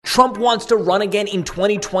Trump wants to run again in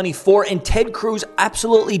 2024, and Ted Cruz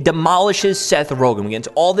absolutely demolishes Seth Rogen. We get into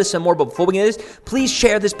all this and more, but before we get into this, please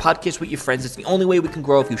share this podcast with your friends. It's the only way we can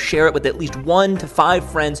grow. If you share it with at least 1 to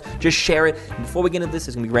 5 friends, just share it. And before we get into this,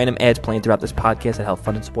 there's going to be random ads playing throughout this podcast that help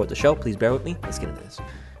fund and support the show. Please bear with me. Let's get into this.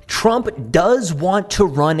 Trump does want to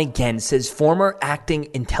run again, says former acting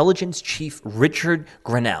intelligence chief Richard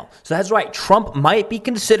Grenell. So that's right, Trump might be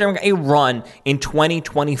considering a run in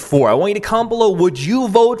 2024. I want you to comment below, would you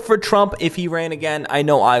vote for Trump if he ran again? I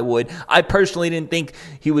know I would. I personally didn't think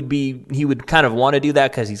he would kind of want to do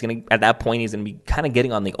that because at that point, he's going to be kind of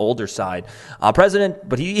getting on the older side. President,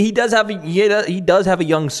 but he does have a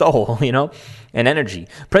young soul, and energy.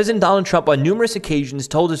 President Donald Trump on numerous occasions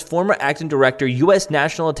told his former acting director, U.S.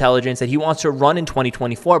 National Intelligence, that he wants to run in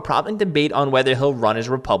 2024, prompting debate on whether he'll run as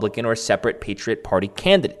a Republican or a separate Patriot Party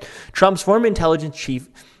candidate. Trump's former intelligence chief,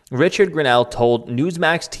 Richard Grenell, told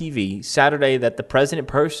Newsmax TV Saturday that the president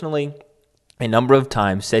personally a number of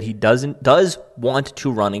times said he does want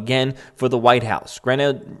to run again for the White House.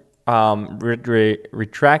 Grenell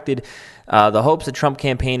retracted the hopes of Trump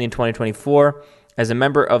campaign in 2024 as a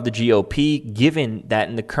member of the GOP, given that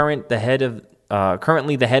in currently the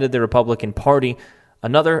head of the Republican Party,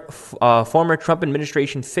 another former Trump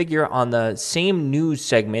administration figure on the same news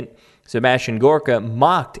segment, Sebastian Gorka,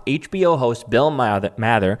 mocked HBO host Bill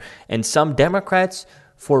Maher and some Democrats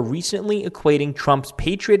for recently equating Trump's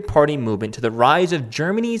Patriot Party movement to the rise of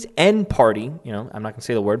Germany's N Party, I'm not going to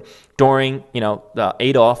say the word, during, the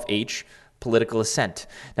Adolf H. political assent.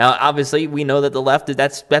 Now, obviously, we know that the left,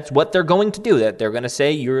 that's what they're going to do. That they're going to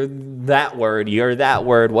say, you're that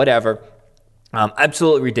word, whatever.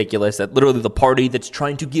 Absolutely ridiculous that literally the party that's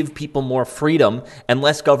trying to give people more freedom and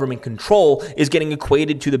less government control is getting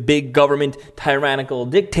equated to the big government tyrannical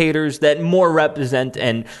dictators that more represent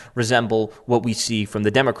and resemble what we see from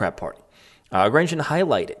the Democrat Party. Grenell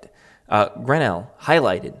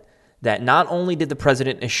highlighted that not only did the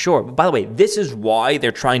president assure, but by the way, this is why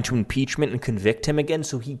they're trying to impeachment and convict him again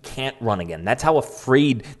so he can't run again. That's how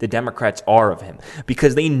afraid the Democrats are of him,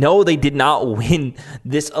 because they know they did not win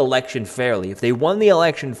this election fairly. If they won the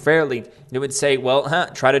election fairly, they would say, well,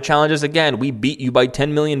 try to challenge us again. We beat you by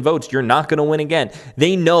 10 million votes. You're not going to win again.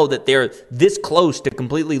 They know that they're this close to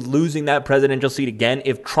completely losing that presidential seat again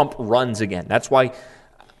if Trump runs again. That's why,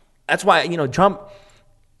 Trump,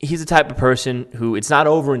 he's the type of person who it's not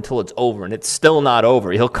over until it's over, and it's still not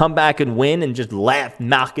over. He'll come back and win and just laugh,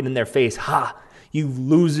 knock it in their face. Ha, you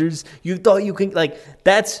losers. You thought you can,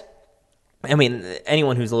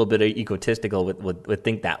 anyone who's a little bit egotistical would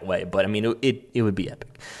think that way, but it would be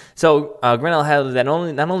epic. So Grenell had that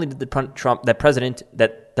not only did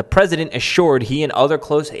the president assured he and other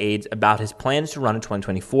close aides about his plans to run in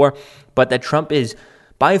 2024, but that Trump is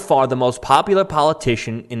by far the most popular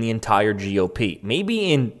politician in the entire GOP.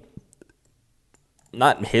 Maybe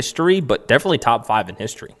not in history, but definitely top 5 in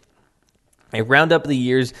history. A roundup of the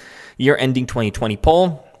year-ending 2020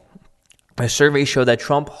 poll, a survey showed that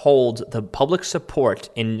Trump holds the public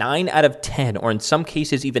support in 9 out of 10, or in some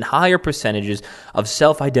cases even higher percentages, of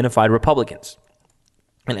self-identified Republicans.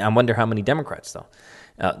 And I wonder how many Democrats, though.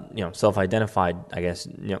 Self-identified, I guess,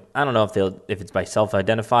 I don't know if it's by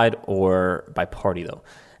self-identified or by party, though.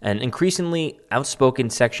 An increasingly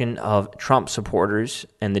outspoken section of Trump supporters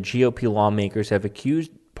and the GOP lawmakers have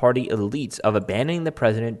accused party elites of abandoning the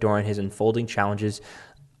president during his unfolding challenges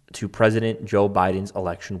to President Joe Biden's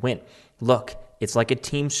election win. Look, it's like a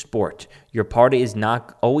team sport. Your party is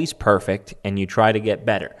not always perfect, and you try to get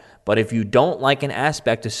better. But if you don't like an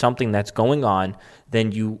aspect of something that's going on,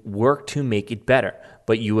 then you work to make it better,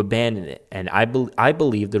 but you abandon it. And I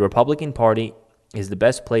believe the Republican Party is the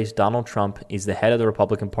best place. Donald Trump is the head of the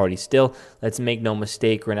Republican Party still. Let's make no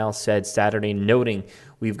mistake, Grenell said Saturday, noting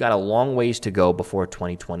we've got a long ways to go before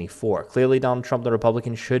 2024. Clearly, Donald Trump, the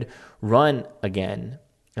Republican, should run again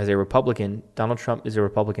as a Republican. Donald Trump is a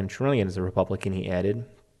Republican, trillion as a Republican, he added.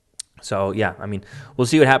 So, yeah, we'll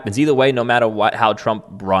see what happens. Either way, no matter how Trump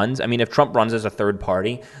runs, if Trump runs as a third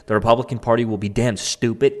party, the Republican Party will be damn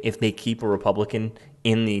stupid if they keep a Republican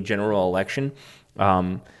in the general election.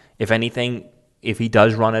 If anything, if he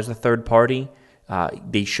does run as a third party,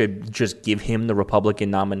 they should just give him the Republican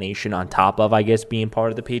nomination on top of, I guess, being part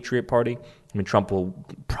of the Patriot Party. Trump will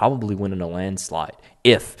probably win in a landslide.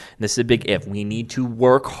 This is a big if, we need to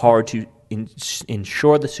work hard to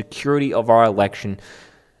ensure the security of our election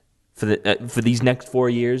for these next 4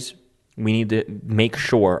 years. We need to make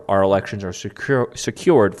sure our elections are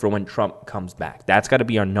secured for when Trump comes back. That's got to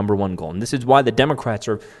be our number one goal. And this is why the Democrats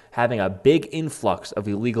are having a big influx of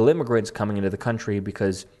illegal immigrants coming into the country,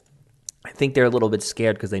 because I think they're a little bit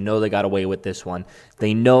scared because they know they got away with this one.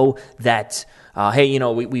 They know that, hey,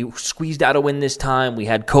 we squeezed out a win this time. We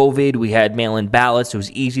had COVID. We had mail-in ballots. It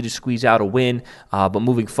was easy to squeeze out a win. But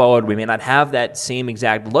moving forward, we may not have that same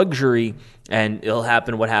exact luxury, and it'll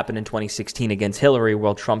happen what happened in 2016 against Hillary,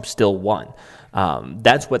 while Trump still won.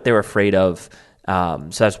 That's what they're afraid of. So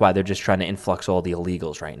that's why they're just trying to influx all the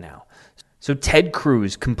illegals right now. So Ted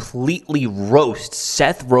Cruz completely roasts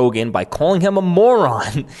Seth Rogen by calling him a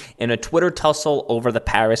moron in a Twitter tussle over the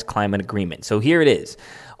Paris Climate Agreement. So here it is.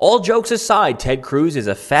 All jokes aside, Ted Cruz is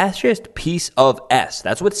a fascist piece of S.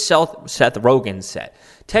 That's what Seth Rogen said.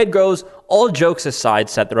 Ted goes, all jokes aside,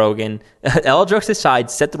 Seth Rogen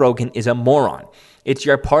is a moron. It's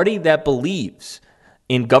your party that believes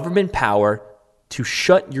in government power to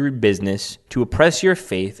shut your business, to oppress your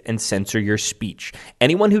faith, and censor your speech.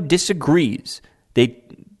 Anyone who disagrees, they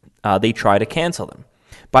try to cancel them.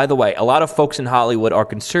 By the way, a lot of folks in Hollywood are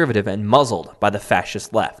conservative and muzzled by the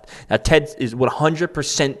fascist left. Now, Ted is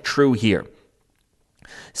 100% true here.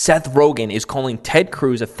 Seth Rogen is calling Ted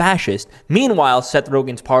Cruz a fascist. Meanwhile, Seth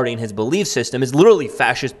Rogen's party and his belief system is literally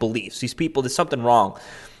fascist beliefs. These people, there's something wrong.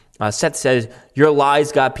 Seth says, your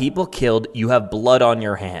lies got people killed. You have blood on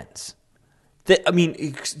your hands. This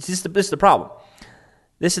is the problem.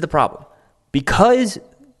 This is the problem. Because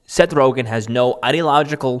Seth Rogen has no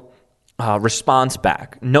ideological response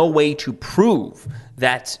back, no way to prove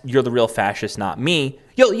that you're the real fascist, not me.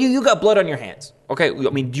 You got blood on your hands. Okay, I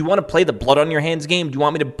mean, do you want to play the blood on your hands game? Do you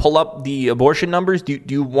want me to pull up the abortion numbers? Do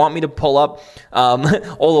you want me to pull up all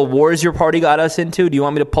the wars your party got us into? Do you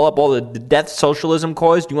want me to pull up all the death socialism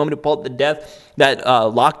caused? Do you want me to pull up the death that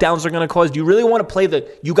lockdowns are going to cause? Do you really want to play the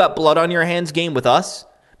you got blood on your hands game with us?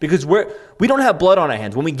 Because we don't have blood on our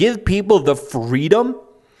hands. When we give people the freedom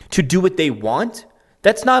to do what they want,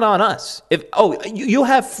 that's not on us. You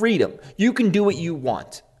have freedom, you can do what you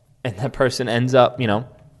want, and that person ends up,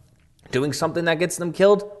 doing something that gets them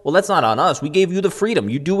killed, well, that's not on us. We gave you the freedom.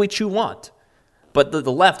 You do what you want. But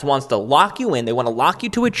the left wants to lock you in. They want to lock you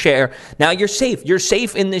to a chair. Now you're safe. You're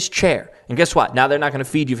safe in this chair. And guess what? Now they're not going to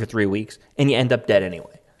feed you for 3 weeks, and you end up dead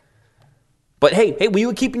anyway. But hey, we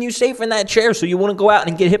were keeping you safe in that chair so you wouldn't go out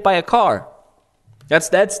and get hit by a car. That's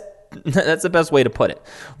the best way to put it.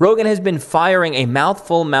 Rogen has been firing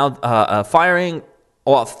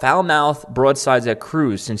foul-mouthed broadsides at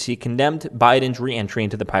Cruz since he condemned Biden's re-entry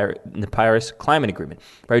into the Paris Climate Agreement.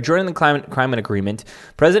 By joining the climate agreement,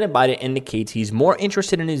 President Biden indicates he's more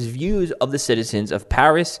interested in his views of the citizens of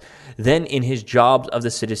Paris than in his jobs of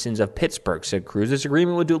the citizens of Pittsburgh, said Cruz. This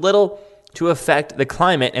agreement will do little to affect the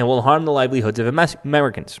climate and will harm the livelihoods of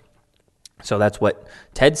Americans. So that's what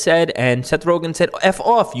Ted said, and Seth Rogen said, F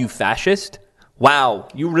off, you fascist. Wow,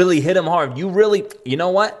 you really hit him hard. You know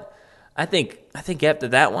what? I think after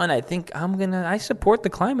that one, I support the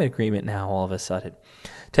climate agreement now all of a sudden.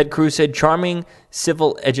 Ted Cruz said, charming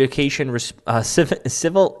civil educated response, Seth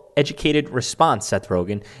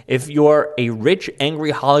Rogen. If you're a rich,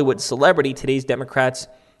 angry Hollywood celebrity, today's Democrats,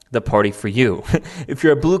 the party for you. If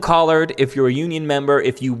you're a blue-collared, if you're a union member,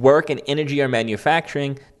 if you work in energy or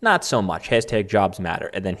manufacturing, not so much. Hashtag jobs matter.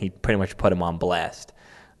 And then he pretty much put him on blast.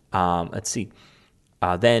 Let's see.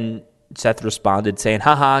 Then Seth responded saying,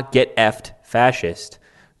 haha, get effed, fascist.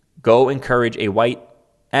 Go encourage a white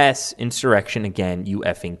ass insurrection again, you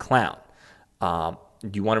effing clown.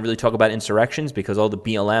 Do you want to really talk about insurrections? Because all the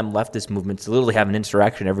BLM leftist movements literally have an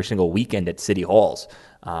insurrection every single weekend at city halls.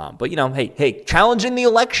 But, hey, challenging the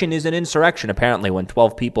election is an insurrection, apparently, when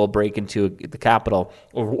 12 people break into the Capitol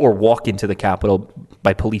or walk into the Capitol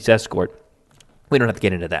by police escort. We don't have to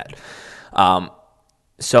get into that.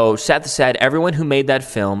 So Seth said, everyone who made that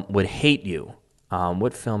film would hate you.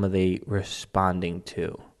 What film are they responding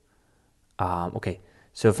to? Okay,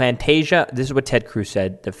 so Fantasia, this is what Ted Cruz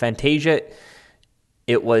said. The Fantasia,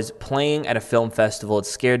 it was playing at a film festival. It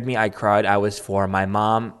scared me. I cried. I was 4. My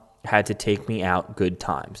mom had to take me out. Good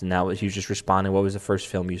times. And that was, he was just responding, what was the first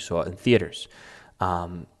film you saw in theaters?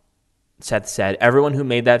 Seth said, everyone who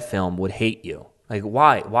made that film would hate you. Like,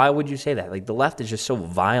 why? Why would you say that? Like, the left is just so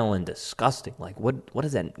vile and disgusting. Like, what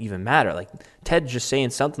does that even matter? Like, Ted's just saying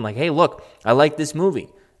something like, hey, look, I like this movie.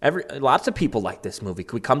 Lots of people like this movie.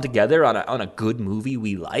 Could we come together on a good movie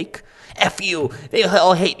we like? F you. They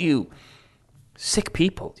all hate you. Sick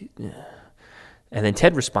people. And then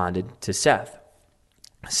Ted responded to Seth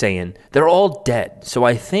saying, they're all dead, so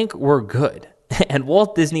I think we're good. And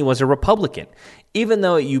Walt Disney was a Republican. Even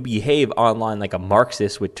though you behave online like a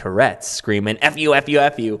Marxist with Tourette's, screaming, F you, F you,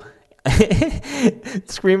 F you.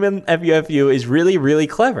 Screaming F you, F you is really, really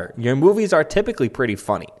clever. Your movies are typically pretty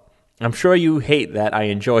funny. I'm sure you hate that I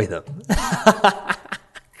enjoy them.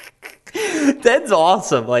 That's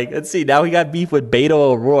awesome. Like, let's see. Now he got beef with Beto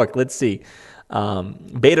O'Rourke. Let's see.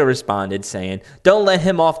 Beto responded saying, "Don't let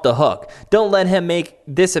him off the hook. Don't let him make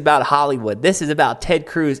this about Hollywood. This is about Ted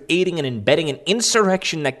Cruz aiding and abetting an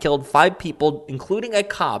insurrection that killed 5 people, including a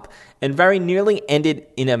cop, and very nearly ended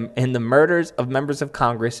in the murders of members of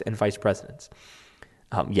Congress and vice presidents."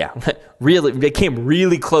 Really, they came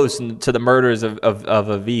really close to the murders of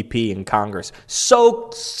a VP in Congress. So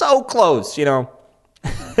close, Get out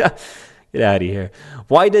of here.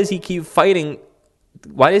 Why does he keep fighting?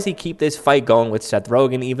 Why does he keep this fight going with Seth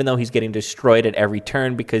Rogen, even though he's getting destroyed at every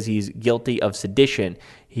turn because he's guilty of sedition?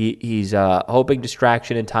 He's hoping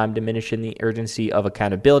distraction and time diminishing the urgency of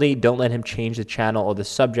accountability. Don't let him change the channel or the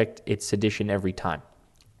subject. It's sedition every time.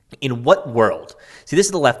 In what world? See, this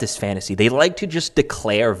is the leftist fantasy. They like to just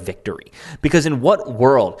declare victory. Because in what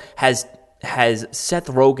world has Seth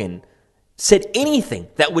Rogen said anything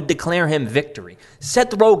that would declare him victory? Seth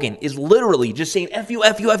Rogen is literally just saying, F you,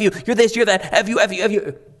 F you, F you, you're this, you're that, F you, F you, F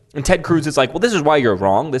you. And Ted Cruz is like, well, this is why you're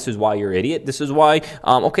wrong. This is why you're an idiot. This is why,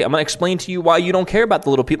 I'm going to explain to you why you don't care about the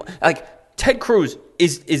little people. Like, Ted Cruz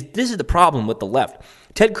this is the problem with the left.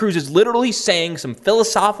 Ted Cruz is literally saying some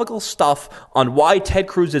philosophical stuff on why Ted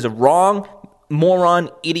Cruz is a wrong, moron,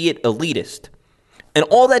 idiot, elitist. And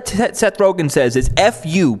all that Seth Rogen says is, F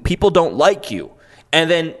you, people don't like you. And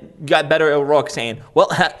then you got Beto O'Rourke saying, well,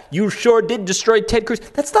 you sure did destroy Ted Cruz.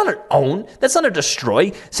 That's not an own. That's not a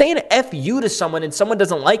destroy. Saying F you to someone and someone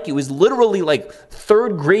doesn't like you is literally like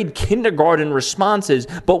third grade kindergarten responses,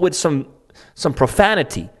 but with some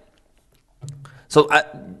profanity. So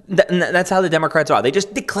that's how the Democrats are. They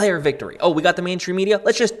just declare victory. Oh, we got the mainstream media?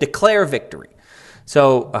 Let's just declare victory.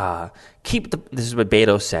 So this is what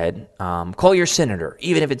Beto said, call your senator,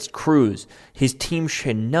 even if it's Cruz. His team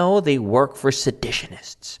should know they work for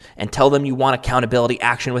seditionists and tell them you want accountability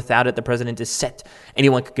action. Without it, the president is set.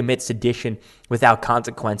 Anyone could commit sedition without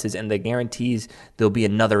consequences, and the guarantees there'll be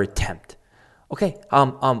another attempt. Okay,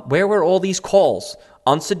 where were all these calls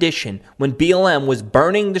on sedition when BLM was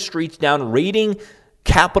burning the streets down, raiding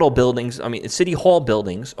Capitol buildings, City Hall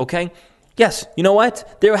buildings, okay? Yes, you know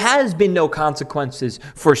what? There has been no consequences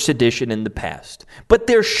for sedition in the past, but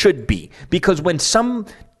there should be, because when some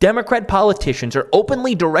Democrat politicians are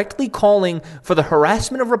openly, directly calling for the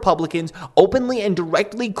harassment of Republicans, openly and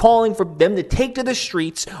directly calling for them to take to the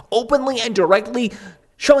streets, openly and directly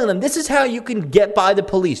showing them this is how you can get by the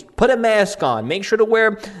police. Put a mask on. Make sure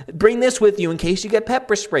to bring this with you in case you get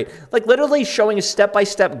pepper sprayed. Like literally showing a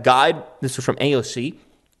step-by-step guide. This was from AOC.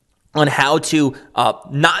 On how to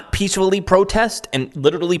not peacefully protest and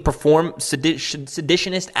literally perform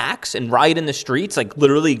seditionist acts and riot in the streets, like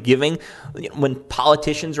literally giving, when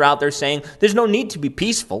politicians are out there saying there's no need to be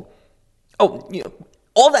peaceful.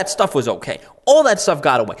 All that stuff was okay. All that stuff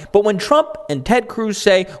got away. But when Trump and Ted Cruz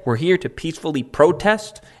say we're here to peacefully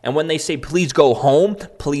protest, and when they say please go home,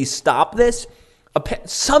 please stop this,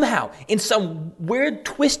 somehow, in some weird,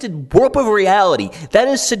 twisted warp of reality, that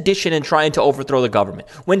is sedition and trying to overthrow the government.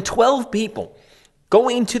 When 12 people go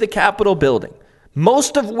into the Capitol building,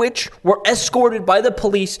 most of which were escorted by the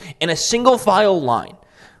police in a single file line,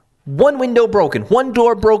 one window broken, one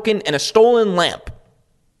door broken, and a stolen lamp.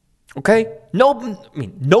 Okay?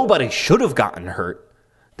 Nobody should have gotten hurt.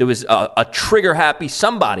 There was a trigger-happy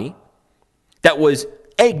somebody that was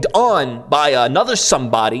egged on by another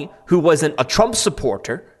somebody who wasn't a Trump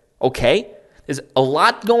supporter, okay? There's a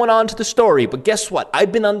lot going on to the story, but guess what?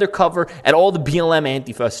 I've been undercover at all the BLM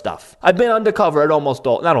Antifa stuff. I've been undercover at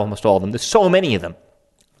not almost all of them. There's so many of them.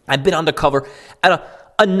 I've been undercover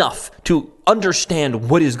at enough to understand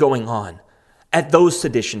what is going on at those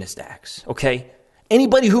seditionist acts, okay?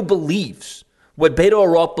 Anybody who believes what Beto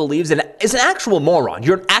O'Rourke believes is an actual moron.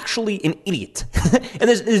 You're actually an idiot. And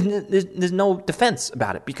there's no defense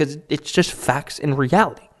about it because it's just facts and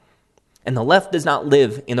reality. And the left does not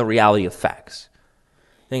live in the reality of facts.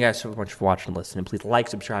 Thank you guys so much for watching and listening. Please like,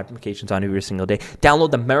 subscribe, notifications on every single day.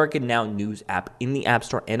 Download the American Now News app in the App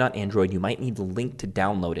Store and on Android. You might need the link to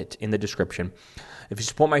download it in the description. If you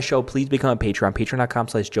support my show, please become a Patreon,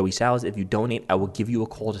 patreon.com/Joey Salads. If you donate, I will give you a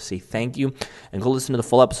call to say thank you. And go listen to the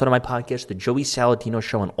full episode of my podcast, The Joey Saladino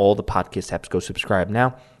Show, on all the podcast apps. Go subscribe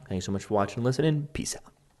now. Thank you so much for watching and listening. Peace out.